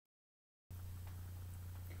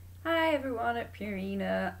Hi everyone at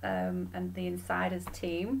Purina and the Insiders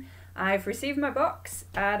team. I've received my box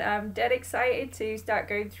and I'm dead excited to start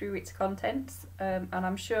going through its contents, and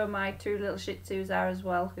I'm sure my two little Shih Tzus are as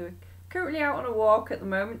well, who are currently out on a walk at the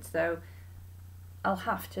moment, so I'll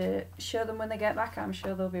have to show them when they get back. I'm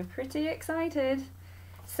sure they'll be pretty excited.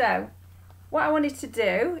 So what I wanted to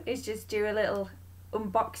do is just do a little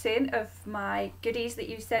unboxing of my goodies that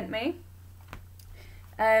you sent me.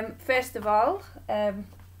 First of all,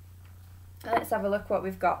 let's have a look what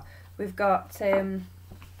we've got. We've got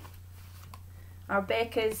our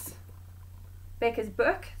baker's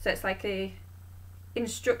book, so it's like a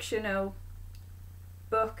instructional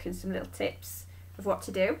book and some little tips of what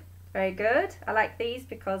to do. Very good. I like these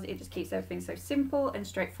because it just keeps everything so simple and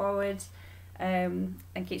straightforward, and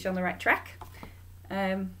keeps you on the right track.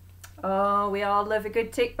 Oh, we all love a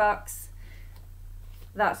good tick box.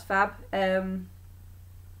 That's fab.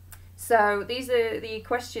 So these are the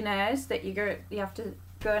questionnaires that you have to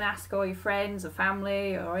go and ask all your friends or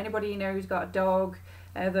family or anybody you know who's got a dog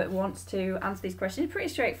that wants to answer these questions. Pretty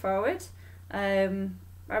straightforward. How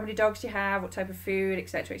many dogs do you have? What type of food,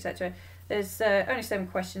 etc., etc. There's only 7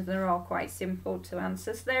 questions and they're all quite simple to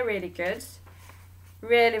answer, so they're really good.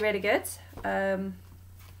 Really, really good. And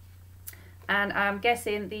I'm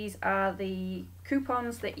guessing these are the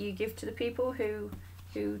coupons that you give to the people who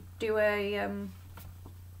do a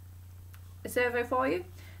survey for you.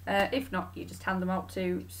 If not, you just hand them out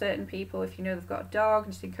to certain people if you know they've got a dog,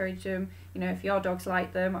 and just encourage them, you know, if your dogs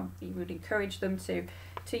like them, you would encourage them to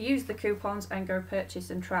use the coupons and go purchase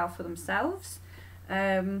and trial for themselves.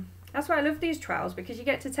 That's why I love these trials, because you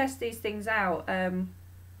get to test these things out,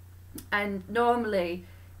 and normally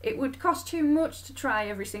it would cost too much to try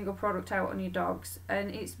every single product out on your dogs, and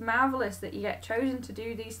it's marvellous that you get chosen to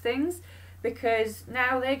do these things, because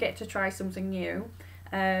now they get to try something new.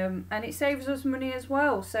 And it saves us money as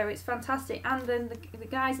well, so it's fantastic. And then the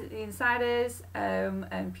guys at the Insiders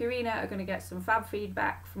and Purina are going to get some fab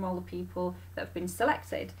feedback from all the people that have been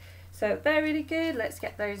selected, so they're really good. Let's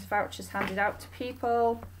get those vouchers handed out to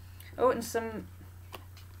people. Oh, and some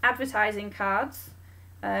advertising cards,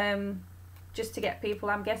 just to get people,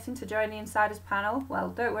 I'm guessing, to join the Insiders panel. Well,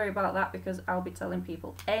 don't worry about that because I'll be telling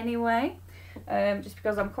people anyway, just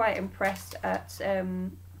because I'm quite impressed at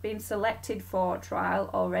being selected for a trial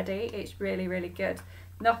already. It's really, really good.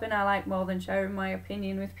 Nothing I like more than sharing my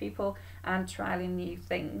opinion with people and trialing new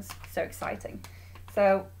things. So exciting.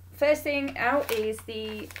 So first thing out is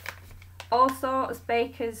the All Sorts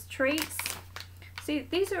Baker's Treats. See,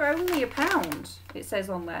 these are only £1, it says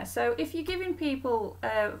on there. So if you're giving people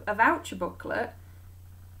a voucher booklet,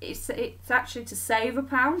 it's actually to save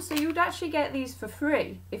 £1. So you would actually get these for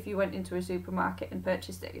free if you went into a supermarket and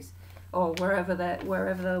purchased these, or wherever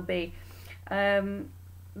they'll be.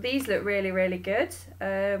 These look really, really good.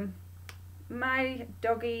 My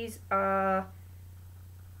doggies are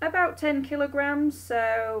about 10 kilograms,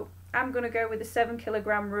 so I'm going to go with the 7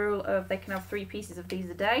 kilogram rule of they can have 3 pieces of these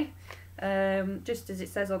a day, just as it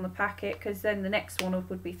says on the packet, because then the next one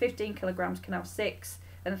would be 15 kilograms can have 6,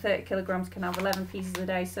 and 30 kilograms can have 11 pieces a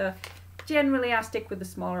day. So generally I stick with the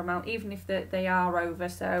smaller amount, even if they are over.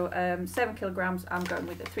 So 7 kilograms, I'm going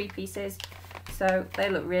with the 3 pieces. So they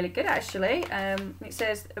look really good actually. It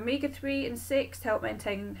says omega-3 and 6 to help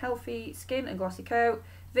maintain healthy skin and glossy coat,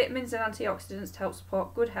 vitamins and antioxidants to help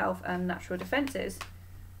support good health and natural defences.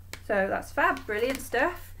 So that's fab, brilliant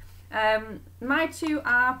stuff. My two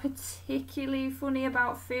are particularly funny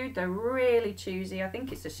about food. They're really choosy. I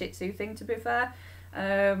think it's a Shih Tzu thing, to be fair.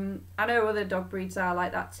 I know other dog breeds are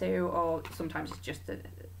like that too, or sometimes it's just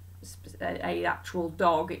a actual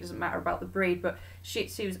dog. It doesn't matter about the breed, but Shih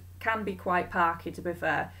Tzus can be quite parky, to be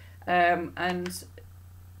fair. And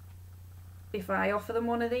if I offer them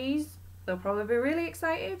one of these, they'll probably be really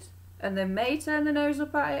excited, and they may turn their nose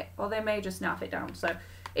up at it, or they may just snap it down. So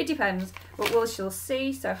it depends, but we shall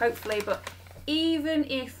see. So hopefully, but even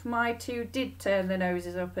if my two did turn their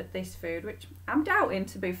noses up at this food, which I'm doubting,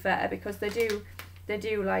 to be fair, because they do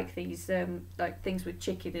like these like things with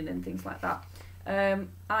chicken in and things like that.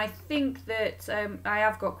 I think that I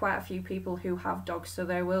have got quite a few people who have dogs, so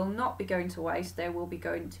they will not be going to waste. They will be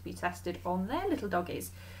going to be tested on their little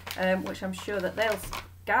doggies, which I'm sure that they'll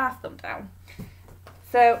scarf them down.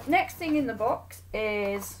 So next thing in the box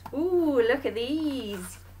is, ooh, look at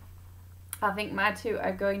these. I think my two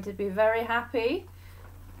are going to be very happy.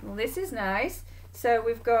 Well, this is nice. So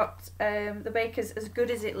we've got the Baker's As Good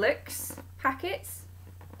As It Looks packets.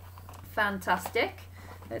 Fantastic.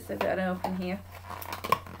 Let's have an open here.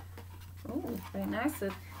 Oh, very nice. So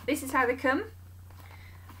this is how they come.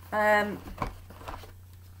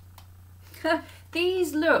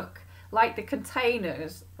 These look like the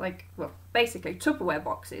containers, like, well, basically Tupperware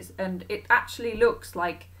boxes, and it actually looks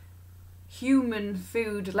like human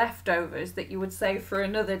food leftovers that you would save for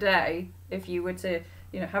another day if you were to,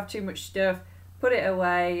 you know, have too much stuff, put it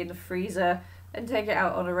away in the freezer and take it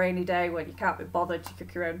out on a rainy day when you can't be bothered to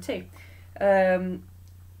cook your own tea.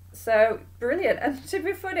 So brilliant. And to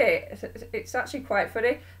be funny, it's actually quite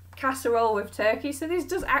funny, casserole with turkey, so this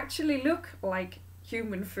does actually look like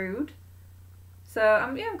human food. So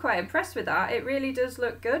I'm quite impressed with that. It really does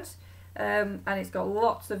look good. And it's got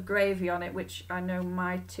lots of gravy on it, which I know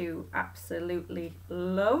my two absolutely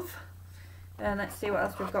love. And let's see what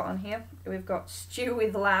else we've got on here. We've got stew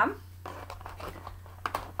with lamb,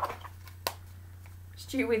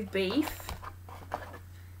 stew with beef,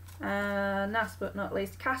 and last but not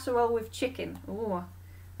least, casserole with chicken. Oh,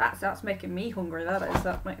 that's making me hungry.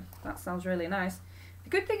 That sounds really nice. The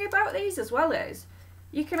good thing about these as well is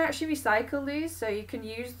you can actually recycle these, so you can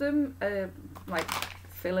use them, like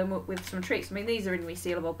fill them up with some treats. I mean, these are in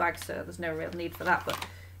resealable bags, so there's no real need for that, but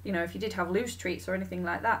you know, if you did have loose treats or anything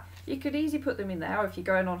like that, you could easily put them in there. Or if you're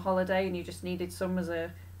going on holiday and you just needed some as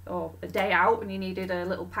a day out and you needed a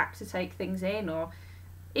little pack to take things in, or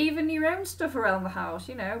even your own stuff around the house,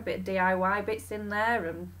 you know, a bit of DIY bits in there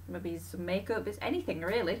and maybe some makeup bits, anything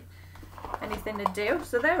really, anything to do.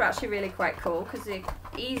 So they're actually really quite cool because they're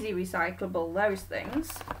easy recyclable, those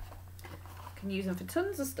things. You can use them for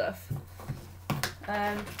tons of stuff.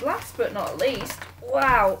 And last but not least,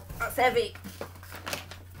 wow, that's heavy.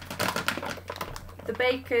 The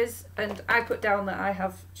Bakers, and I put down that I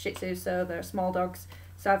have Shih Tzus, so they're small dogs.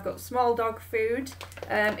 So I've got small dog food.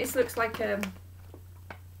 It looks like a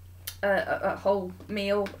whole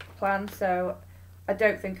meal plan, so I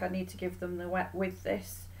don't think I need to give them the wet with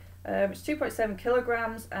this. It's 2.7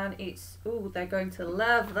 kilograms, and it's, ooh, they're going to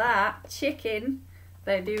love that. Chicken.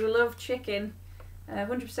 They do love chicken.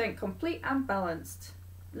 100% complete and balanced.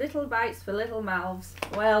 Little bites for little mouths.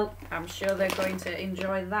 Well, I'm sure they're going to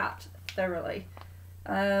enjoy that thoroughly.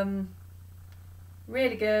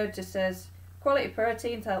 Really good. Just says quality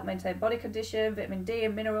protein to help maintain body condition, vitamin D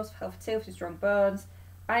and minerals for healthy teeth and strong bones,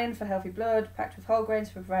 iron for healthy blood, packed with whole grains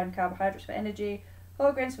for providing carbohydrates for energy,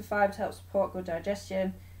 whole grains for fibre to help support good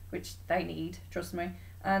digestion, which they need, trust me,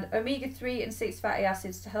 and omega-3 and 6 fatty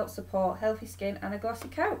acids to help support healthy skin and a glossy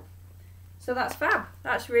coat. So that's fab.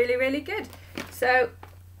 That's really, really good. So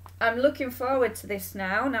I'm looking forward to this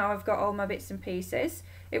now. Now I've got all my bits and pieces.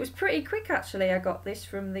 It was pretty quick actually. I got this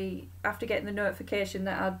from after getting the notification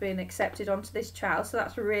that I'd been accepted onto this trial, so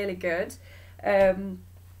that's really good.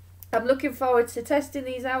 I'm looking forward to testing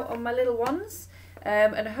these out on my little ones,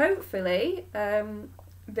 and hopefully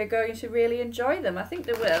they're going to really enjoy them. I think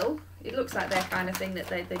they will. It looks like their kind of thing that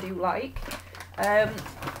they do like. And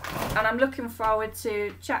I'm looking forward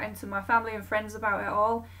to chatting to my family and friends about it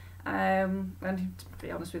all, and to be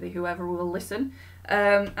honest with you, whoever will listen.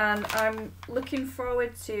 And I'm looking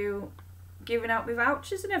forward to giving out my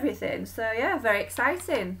vouchers and everything. So yeah, very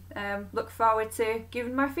exciting. Look forward to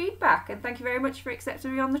giving my feedback, and thank you very much for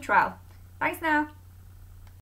accepting me on the trial. Thanks now.